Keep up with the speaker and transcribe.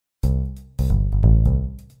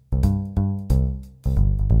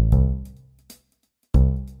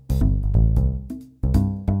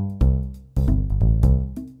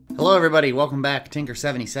Hello everybody, welcome back.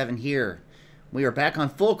 Tinker77 here. We are back on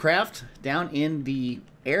FoolCraft down in the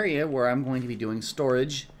area where I'm going to be doing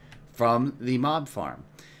storage from the mob farm.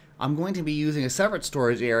 I'm going to be using a separate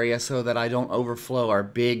storage area so that I don't overflow our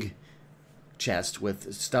big chest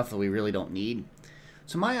with stuff that we really don't need.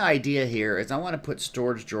 So my idea here is I want to put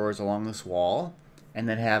storage drawers along this wall and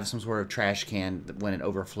then have some sort of trash can when it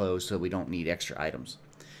overflows so we don't need extra items.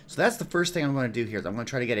 So that's the first thing I'm going to do here. Is I'm going to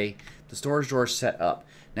try to get the storage drawer set up.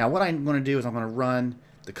 Now what I'm going to do is I'm going to run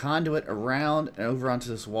the conduit around and over onto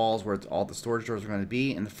this walls where all the storage drawers are going to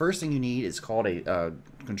be. And the first thing you need is called a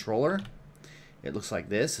controller. It looks like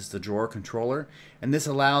this. It's the drawer controller. And this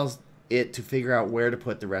allows it to figure out where to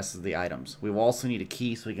put the rest of the items. We will also need a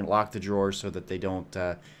key so we can lock the drawers so that they don't,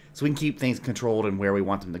 so we can keep things controlled and where we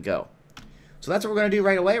want them to go. So that's what we're going to do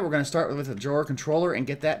right away. We're going to start with a drawer controller and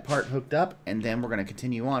get that part hooked up, and then we're going to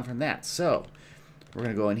continue on from that. So we're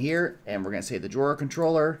going to go in here, and we're going to say the drawer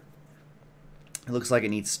controller. It looks like it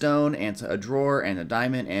needs stone, and a drawer, and a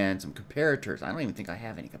diamond, and some comparators. I don't even think I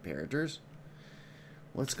have any comparators.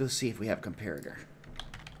 Let's go see if we have a comparator.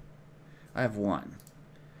 I have one.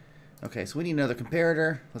 Okay, so we need another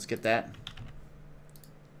comparator. Let's get that.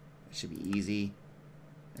 It should be easy.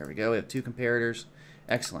 There we go. We have two comparators.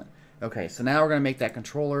 Excellent. Okay, so now we're going to make that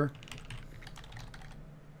controller,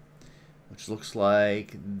 which looks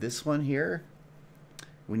like this one here.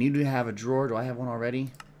 We need to have a drawer. Do I have one already?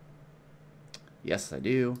 Yes, I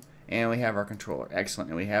do. And we have our controller. Excellent.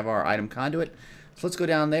 And we have our item conduit. So let's go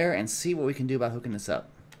down there and see what we can do about hooking this up.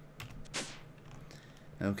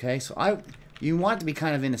 Okay, so you want it to be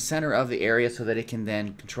kind of in the center of the area so that it can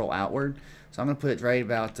then control outward. So I'm going to put it right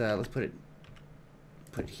about, let's put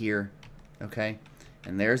it here. Okay.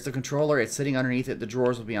 And there's the controller. It's sitting underneath it. The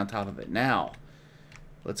drawers will be on top of it. Now,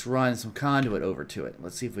 let's run some conduit over to it.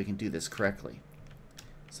 Let's see if we can do this correctly.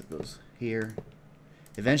 So it goes here.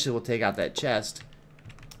 Eventually, we'll take out that chest.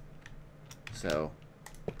 So,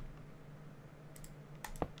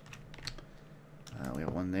 we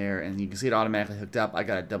have one there. And you can see it automatically hooked up. I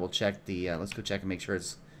got to double check the, let's go check and make sure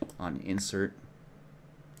it's on insert.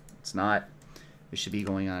 It's not. It should be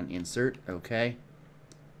going on insert. Okay.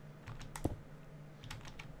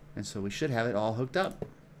 And so we should have it all hooked up.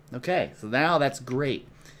 Okay, so now that's great.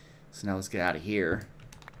 So now let's get out of here.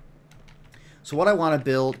 So what I want to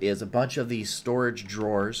build is a bunch of these storage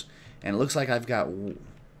drawers. And it looks like I've got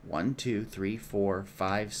 1, 2, 3, 4,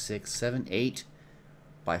 5, 6, 7, 8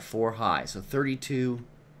 by 4 high. So 32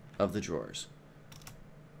 of the drawers.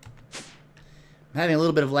 I'm having a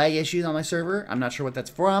little bit of lag issues on my server. I'm not sure what that's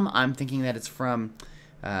from. I'm thinking that it's from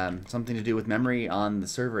something to do with memory on the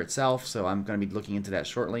server itself, so I'm going to be looking into that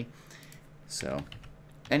shortly. So,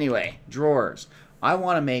 anyway, drawers. I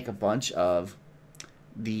want to make a bunch of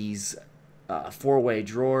these 4-way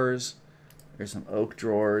drawers. There's some oak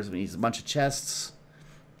drawers. We need a bunch of chests.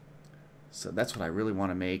 So that's what I really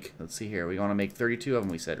want to make. Let's see here. We want to make 32 of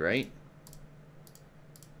them, we said, right?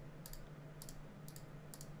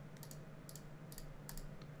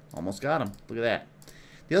 Almost got them. Look at that.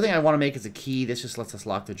 The other thing I want to make is a key. This just lets us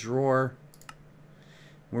lock the drawer.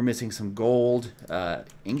 We're missing some gold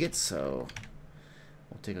ingots, so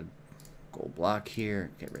we'll take a gold block here.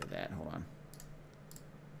 Get rid of that. Hold on.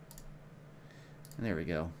 And there we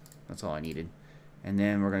go. That's all I needed. And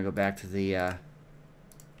then we're going to go back to the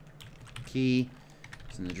key.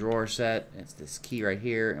 It's in the drawer set. It's this key right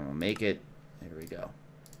here, and we'll make it. There we go.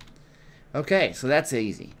 Okay, so that's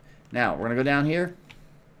easy. Now, we're going to go down here.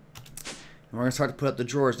 And we're going to start to put up the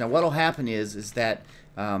drawers. Now what will happen is that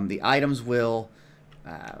the items will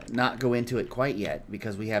not go into it quite yet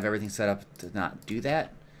because we have everything set up to not do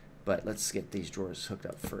that. But let's get these drawers hooked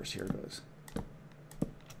up first. Here it goes.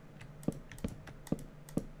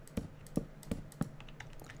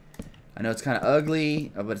 I know it's kind of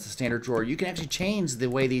ugly, but it's a standard drawer. You can actually change the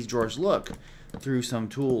way these drawers look through some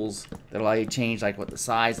tools that allow you to change like what the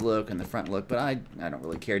sides look and the front look, but I don't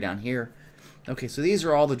really care down here. Okay, so these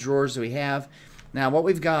are all the drawers that we have. Now what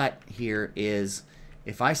we've got here is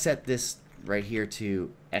if I set this right here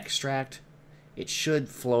to extract, it should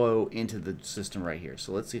flow into the system right here.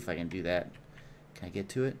 So let's see if I can do that. Can I get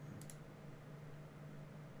to it?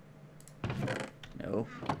 No.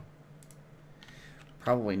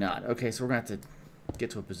 Probably not. Okay, so we're going to have to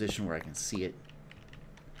get to a position where I can see it.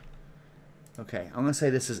 Okay, I'm going to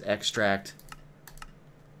say this is extract,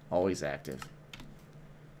 always active.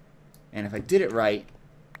 And if I did it right,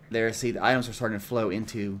 there, see, the items are starting to flow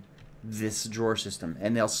into this drawer system.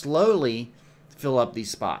 And they'll slowly fill up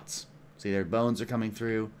these spots. See, their bones are coming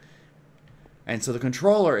through. And so the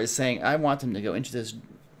controller is saying, I want them to go into this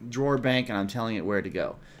drawer bank and I'm telling it where to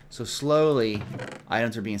go. So slowly,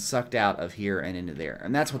 items are being sucked out of here and into there.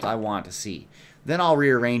 And that's what I want to see. Then I'll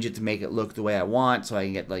rearrange it to make it look the way I want, so I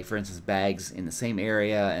can get, like, for instance, bags in the same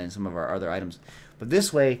area and some of our other items. But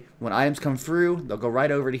this way, when items come through, they'll go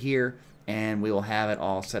right over to here, and we will have it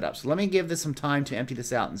all set up. So let me give this some time to empty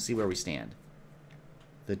this out and see where we stand.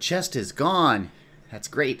 The chest is gone. That's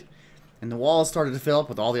great. And the wall started to fill up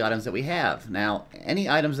with all the items that we have. Now, any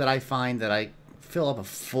items that I find that I fill up a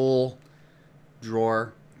full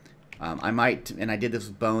drawer, I might, and I did this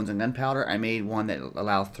with bones and gunpowder, I made one that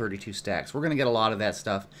allowed 32 stacks. We're going to get a lot of that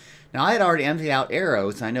stuff. Now, I had already emptied out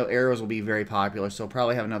arrows, and I know arrows will be very popular, so I'll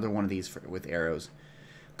probably have another one of these with arrows.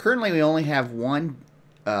 Currently, we only have one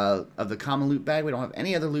of the common loot bag. We don't have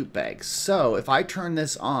any other loot bags. So, if I turn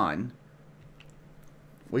this on,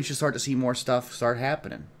 we should start to see more stuff start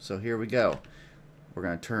happening. So, here we go. We're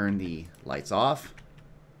going to turn the lights off.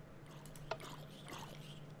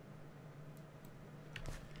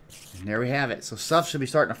 And there we have it. So stuff should be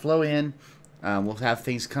starting to flow in. We'll have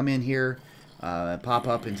things come in here, pop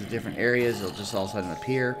up into different areas. It'll just all of a sudden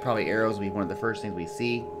appear. Probably arrows will be one of the first things we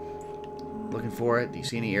see. Looking for it. Do you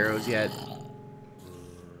see any arrows yet?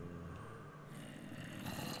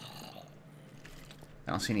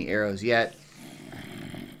 I don't see any arrows yet.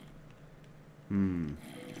 I'm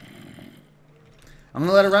going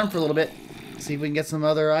to let it run for a little bit. See if we can get some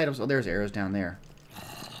other items. Oh, there's arrows down there.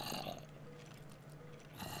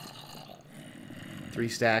 3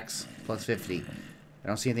 stacks plus 50. I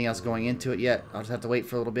don't see anything else going into it yet. I'll just have to wait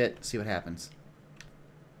for a little bit, see what happens.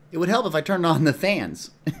 It would help if I turned on the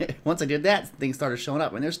fans. Once I did that, things started showing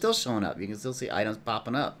up, and they're still showing up. You can still see items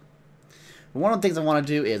popping up. But one of the things I want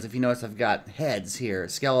to do is, if you notice, I've got heads here: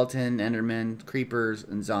 skeleton, enderman, creepers,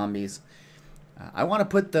 and zombies. I want to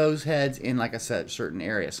put those heads in, like I said, a certain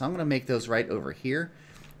area. So I'm going to make those right over here.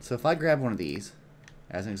 So if I grab one of these,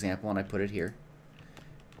 as an example, and I put it here,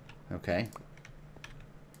 okay.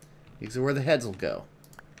 These are where the heads will go.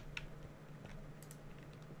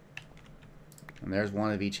 And there's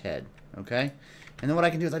one of each head. Okay? And then what I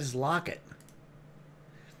can do is I just lock it.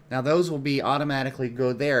 Now those will be automatically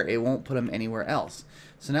go there. It won't put them anywhere else.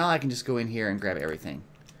 So now I can just go in here and grab everything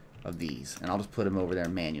of these. And I'll just put them over there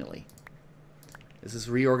manually. This is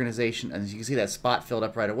reorganization. And as you can see, that spot filled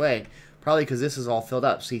up right away. Probably because this is all filled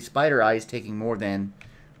up. See, Spider Eye is taking more than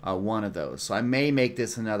one of those. So I may make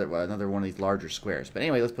this another one of these larger squares. But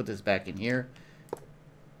anyway, let's put this back in here.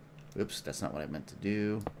 Oops, that's not what I meant to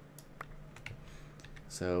do.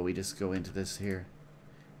 So we just go into this here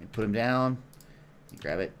and put them down. You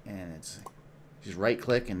grab it and it's just right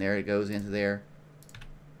click and there it goes into there.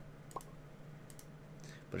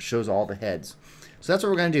 But it shows all the heads. So that's what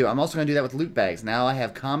we're going to do. I'm also going to do that with loot bags. Now I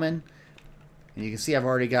have common, and you can see I've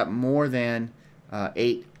already got more than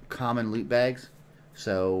 8 common loot bags.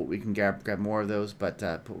 So we can grab more of those, but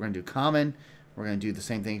we're going to do common. We're going to do the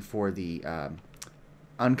same thing for the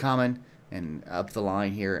uncommon and up the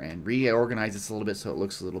line here and reorganize this a little bit so it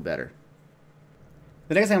looks a little better.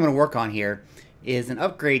 The next thing I'm going to work on here is an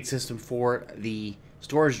upgrade system for the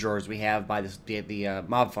storage drawers we have by the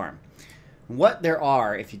mob farm. What there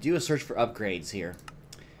are, if you do a search for upgrades here,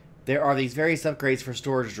 there are these various upgrades for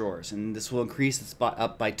storage drawers, and this will increase the spot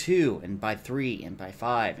up by 2 and by 3 and by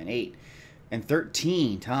 5 and 8 and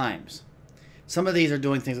 13 times. Some of these are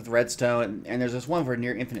doing things with redstone, and there's this one for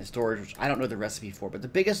near infinite storage, which I don't know the recipe for, but the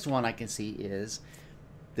biggest one I can see is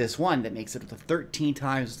this one that makes it up to 13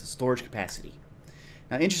 times the storage capacity.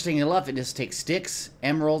 Now, interestingly enough, it just takes sticks,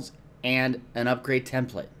 emeralds, and an upgrade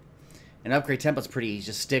template. An upgrade template's pretty easy,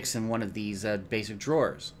 just sticks in one of these basic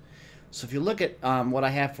drawers. So if you look at what I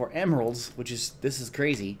have for emeralds, this is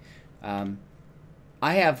crazy, I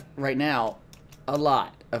have right now a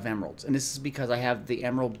lot of emeralds, and this is because I have the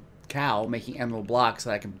emerald cow making emerald blocks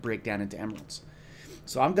that I can break down into emeralds.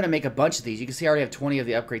 So I'm going to make a bunch of these. You can see I already have 20 of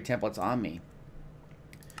the upgrade templates on me.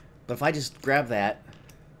 But if I just grab that,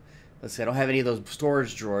 let's see, I don't have any of those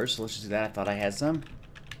storage drawers, so let's just do that. I thought I had some.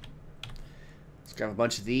 Let's grab a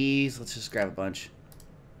bunch of these. Let's just grab a bunch.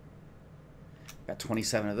 Got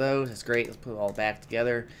 27 of those. That's great. Let's put it all back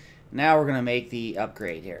together. Now we're going to make the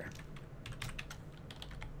upgrade here.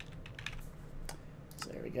 So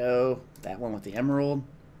there we go. That one with the emerald.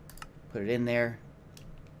 Put it in there.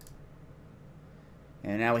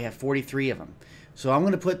 And now we have 43 of them. So I'm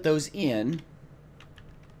going to put those in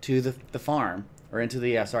to the farm, or into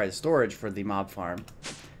the, the storage for the mob farm.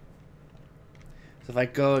 So if I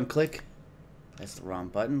go and click, that's the wrong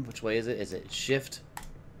button. Which way is it? Is it shift?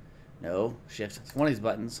 No, shift. It's one of these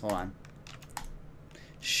buttons. Hold on.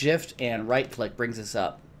 Shift and right click brings this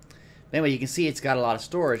up. Anyway, you can see it's got a lot of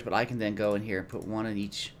storage, but I can then go in here and put one in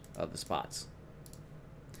each of the spots.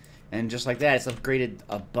 And just like that, it's upgraded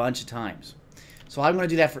a bunch of times. So I'm going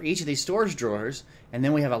to do that for each of these storage drawers, and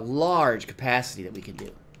then we have a large capacity that we can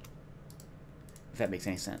do. If that makes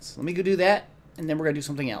any sense. Let me go do that, and then we're going to do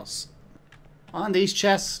something else. On these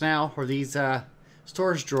chests now, or these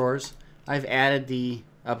storage drawers, I've added the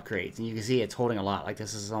upgrades. And you can see it's holding a lot. Like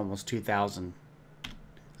this is almost 2,000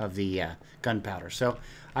 of the gunpowder. So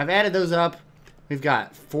I've added those up. We've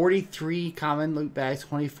got 43 common loot bags,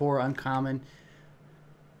 24 uncommon,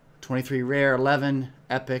 23 rare, 11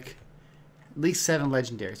 epic, at least 7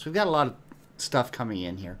 legendary. So we've got a lot of stuff coming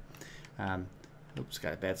in here. Oops,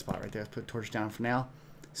 got a bad spot right there. Let's put the torch down for now.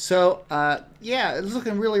 So, yeah, it's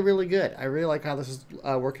looking really, really good. I really like how this is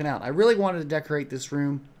working out. I really wanted to decorate this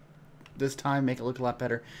room this time, make it look a lot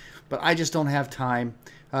better, but I just don't have time.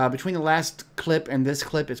 Between the last clip and this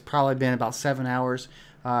clip, it's probably been about 7 hours.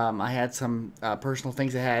 I had some personal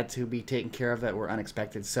things that had to be taken care of that were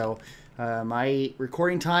unexpected. So my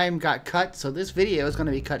recording time got cut, so this video is going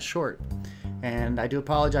to be cut short. And I do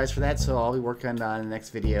apologize for that, so I'll be working on the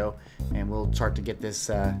next video, and we'll start to get this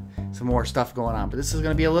some more stuff going on. But this is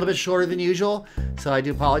going to be a little bit shorter than usual, so I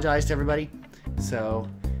do apologize to everybody. So,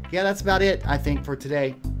 yeah, that's about it, I think, for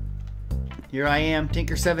today. Here I am,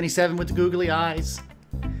 Tinker77 with the googly eyes.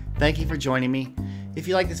 Thank you for joining me. If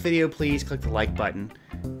you like this video, please click the like button.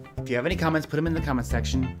 If you have any comments, put them in the comment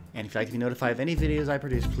section. And if you'd like to be notified of any videos I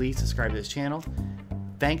produce, please subscribe to this channel.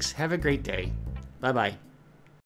 Thanks. Have a great day. Bye-bye.